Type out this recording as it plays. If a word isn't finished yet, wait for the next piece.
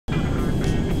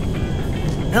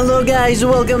Hello guys,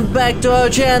 welcome back to our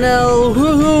channel.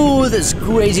 Woohoo! This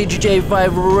crazy GTA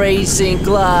 5 Racing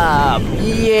Club.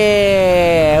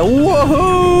 Yeah!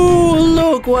 Woohoo!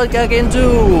 Look what I can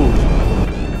do.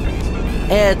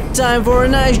 And time for a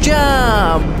nice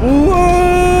jump.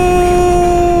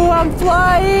 Whoa! I'm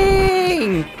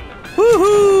flying.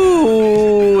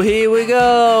 Woohoo! Here we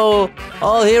go.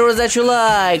 All heroes that you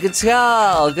like. It's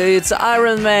Hulk. It's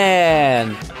Iron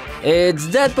Man. It's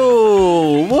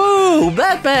Deadpool, woo,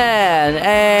 Batman,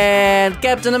 and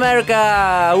Captain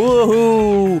America,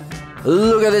 woohoo!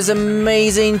 Look at this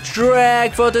amazing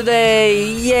track for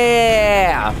today,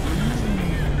 yeah!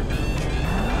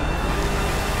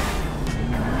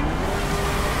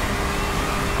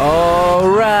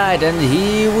 Alright, and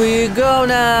here we go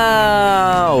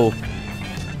now!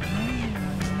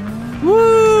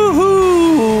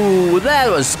 Woohoo! That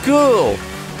was cool!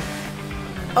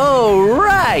 Oh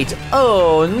right!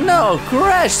 Oh no!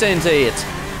 Crashed into it!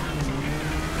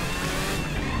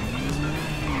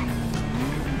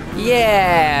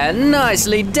 Yeah!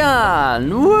 Nicely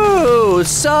done! Woo!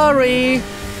 Sorry!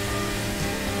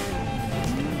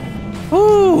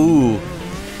 Ooh!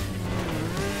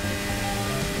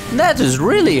 That is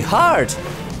really hard!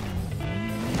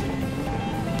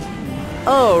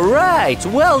 Oh right!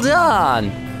 Well done!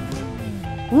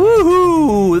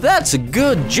 Woohoo! That's a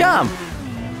good jump!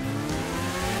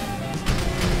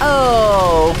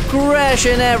 Oh,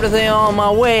 crashing everything on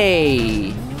my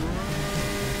way.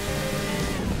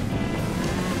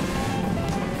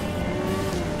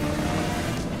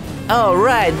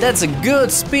 Alright, that's a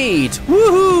good speed.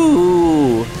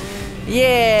 Woohoo!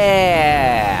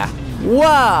 Yeah!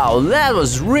 Wow, that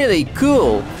was really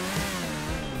cool.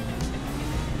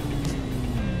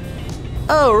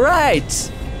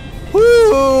 Alright.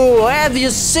 Woo! Have you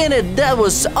seen it? That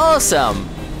was awesome.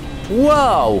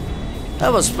 Wow!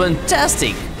 That was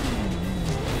fantastic!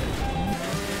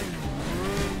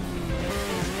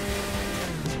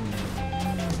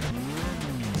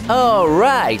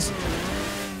 Alright!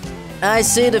 I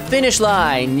see the finish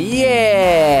line,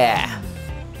 yeah!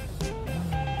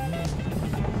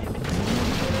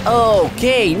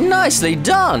 Okay, nicely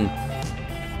done!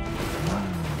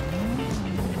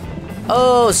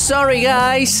 Oh, sorry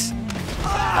guys!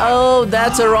 Oh,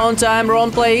 that's a wrong time,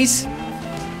 wrong place!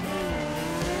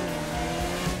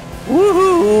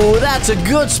 Woohoo! That's a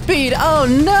good speed! Oh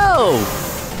no!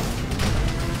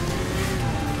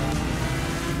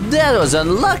 That was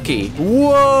unlucky!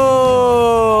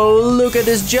 Whoa! Look at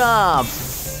this jump!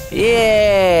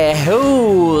 Yeah!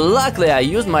 Ooh! Luckily I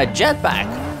used my jetpack!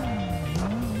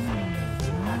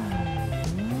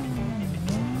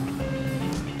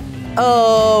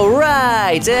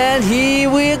 Alright! And here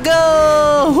we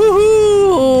go!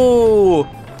 Woohoo!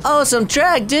 Awesome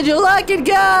track! Did you like it,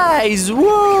 guys?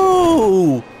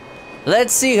 Woo!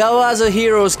 Let's see how other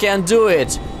heroes can do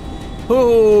it.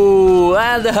 Ooh!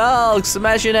 And the Hulk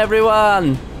smashing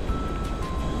everyone.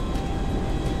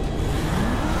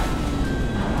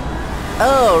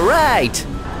 All right.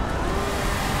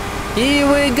 Here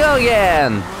we go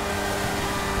again.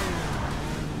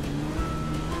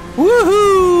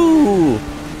 Woohoo!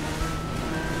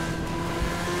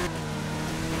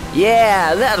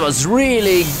 Yeah, that was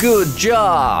really good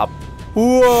job!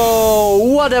 Whoa,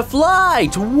 what a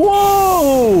flight!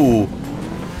 Whoa!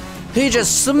 He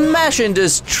just smashing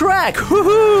this track!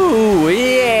 Woohoo!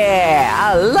 Yeah,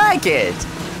 I like it!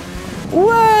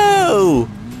 Whoa!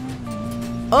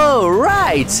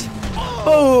 Alright!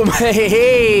 Boom!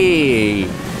 Hey!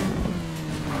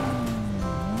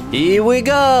 Here we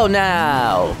go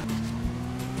now!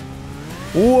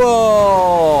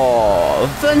 Whoa!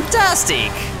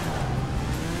 Fantastic!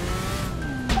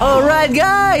 Alright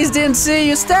guys, didn't see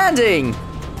you standing!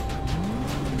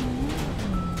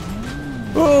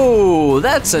 Oh,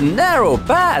 that's a narrow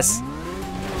pass!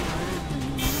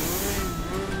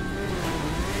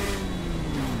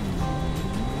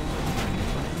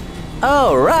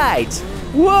 Alright!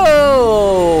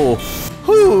 Whoa!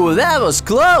 Ooh, that was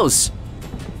close!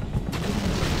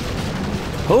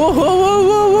 Oh, whoa, whoa,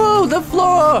 whoa, whoa, the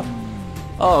floor!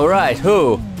 Alright,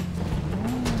 who?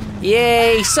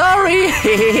 Yay, sorry!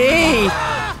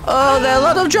 Oh, there are a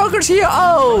lot of jokers here!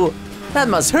 Oh, that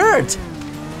must hurt!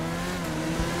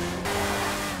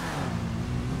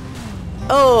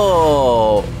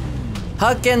 Oh,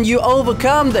 how can you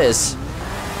overcome this?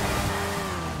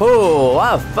 Oh,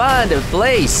 I found a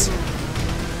place!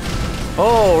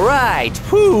 Alright,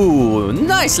 whoo,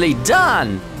 nicely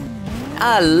done!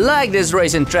 I like this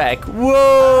racing track!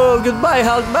 Whoa, goodbye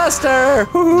Hulkbuster!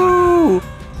 Woohoo!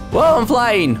 Whoa, I'm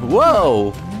flying!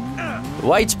 Whoa!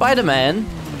 White Spiderman?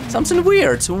 Something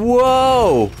weird!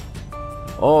 Whoa!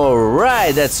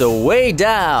 Alright, that's a way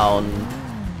down.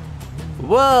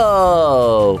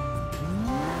 Whoa!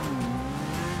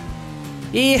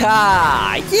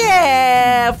 Yeehaw!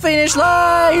 Yeah! Finish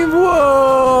line!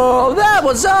 Whoa! That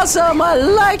was awesome! I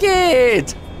like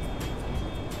it!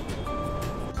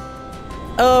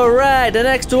 Alright, the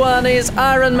next one is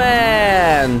Iron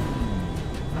Man!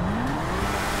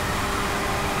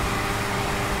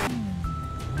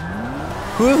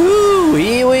 Woohoo!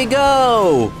 Here we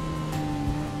go!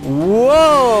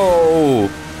 Whoa!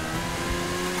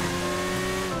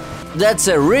 That's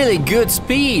a really good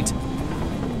speed!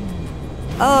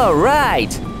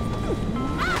 Alright!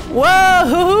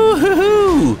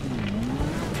 Whoa!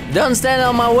 Don't stand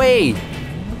on my way!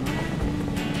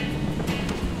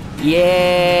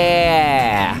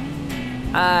 Yeah!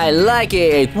 I like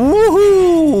it!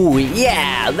 Woohoo!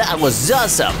 Yeah, that was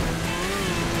awesome!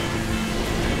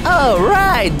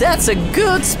 Alright, that's a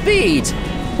good speed!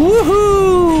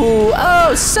 Woohoo!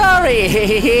 Oh,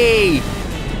 sorry!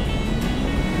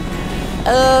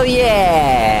 Oh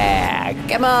yeah!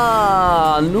 Come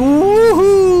on!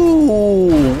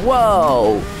 Woohoo!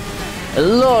 Whoa! A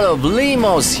lot of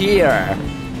limos here!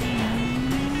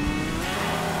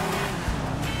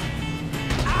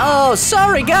 Oh,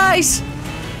 sorry guys!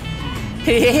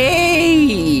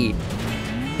 Hey!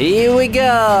 Here we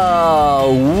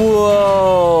go!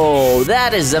 Whoa!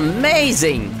 That is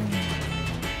amazing!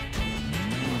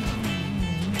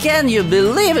 Can you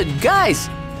believe it, guys?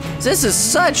 This is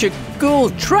such a cool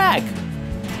track!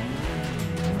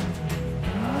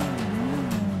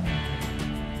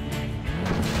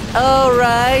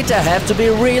 Alright, I have to be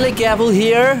really careful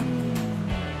here.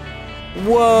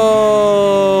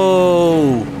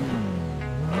 Whoa!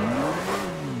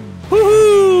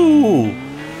 Woohoo!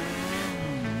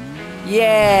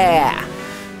 Yeah!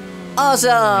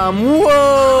 Awesome!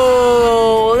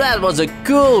 Whoa! That was a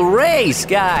cool race,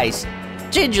 guys!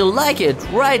 Did you like it?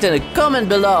 Write in a comment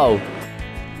below!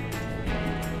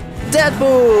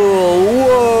 Deadpool!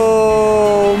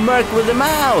 Whoa! Merc with the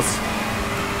mouse!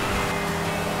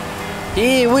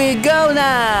 Here we go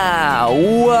now!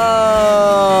 Whoa!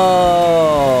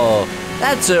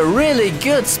 That's a really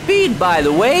good speed, by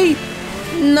the way!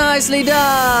 Nicely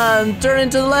done! Turn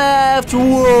to the left!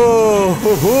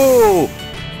 Whoa!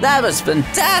 That was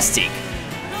fantastic!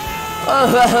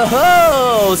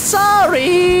 Oh,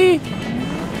 sorry!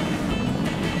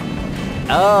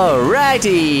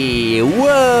 Alrighty!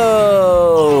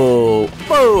 Whoa!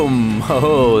 Boom!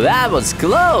 Oh, that was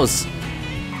close!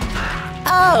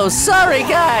 Oh, sorry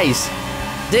guys!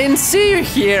 Didn't see you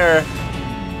here!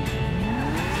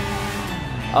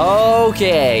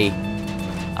 Okay.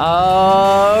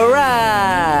 Alright!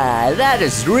 That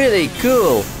is really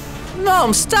cool! No,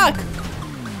 I'm stuck!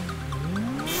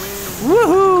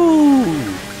 Woohoo!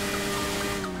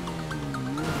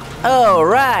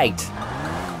 Alright!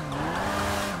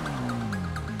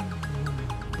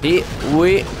 Here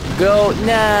we go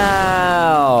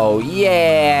now!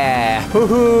 Yeah!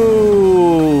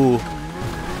 Woohoo!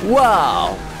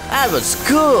 Wow! That was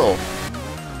cool!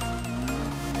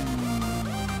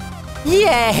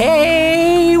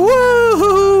 Yay!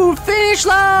 Woohoo! Finish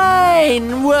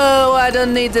line! Whoa! I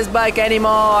don't need this bike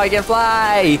anymore! I can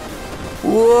fly!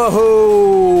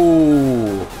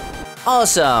 Woohoo!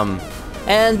 Awesome!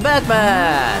 And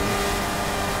Batman!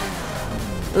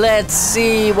 Let's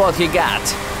see what he got.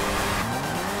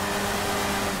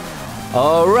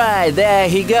 Alright, there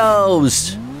he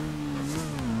goes!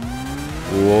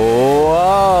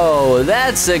 Whoa!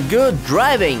 That's a good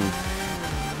driving!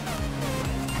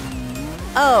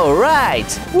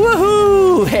 Alright!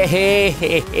 Woohoo! Hey, hey,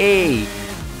 hey, hey!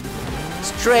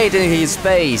 Straight in his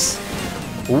face!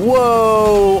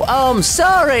 Whoa! I'm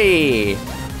sorry!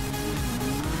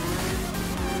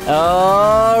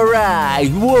 Alright!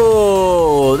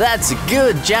 Whoa! That's a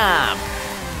good jump!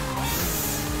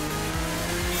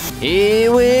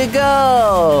 Here we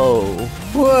go!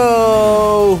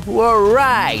 Whoa!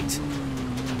 Alright!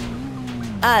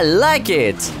 I like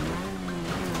it!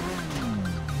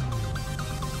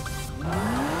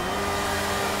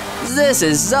 This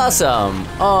is awesome!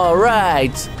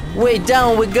 Alright! Way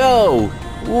down we go!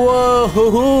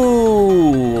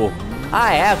 Whoa!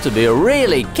 I have to be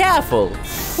really careful!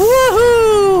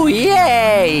 Woohoo!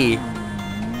 Yay!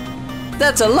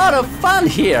 That's a lot of fun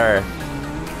here!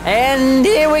 And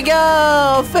here we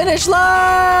go! Finish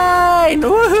line!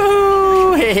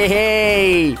 Woohoo! Hey,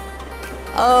 hey!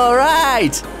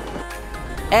 Alright!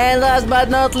 And last but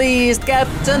not least,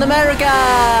 Captain America!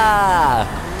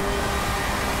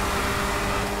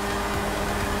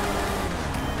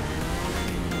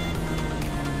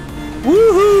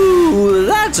 Woohoo!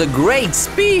 That's a great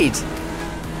speed!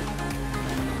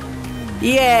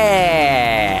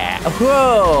 Yeah!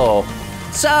 Whoa!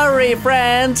 Sorry,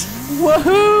 friend!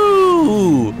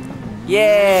 Woohoo!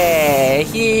 Yeah!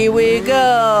 Here we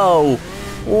go!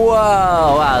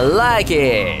 Whoa! I like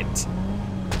it!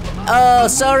 Oh,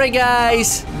 sorry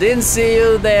guys! Didn't see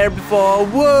you there before.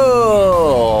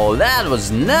 Whoa! That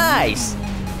was nice!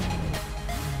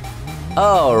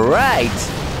 Alright!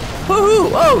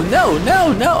 Woohoo! Oh, no,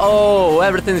 no, no! Oh,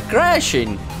 everything's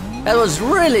crashing! That was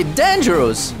really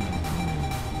dangerous!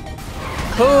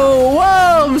 Oh,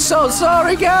 whoa! I'm so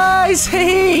sorry, guys!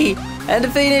 Hey! And the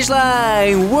finish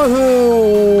line!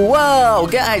 Woohoo! Wow,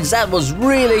 guys, that was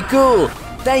really cool!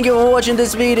 Thank you for watching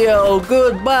this video.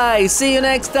 Goodbye. See you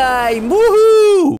next time. Woohoo!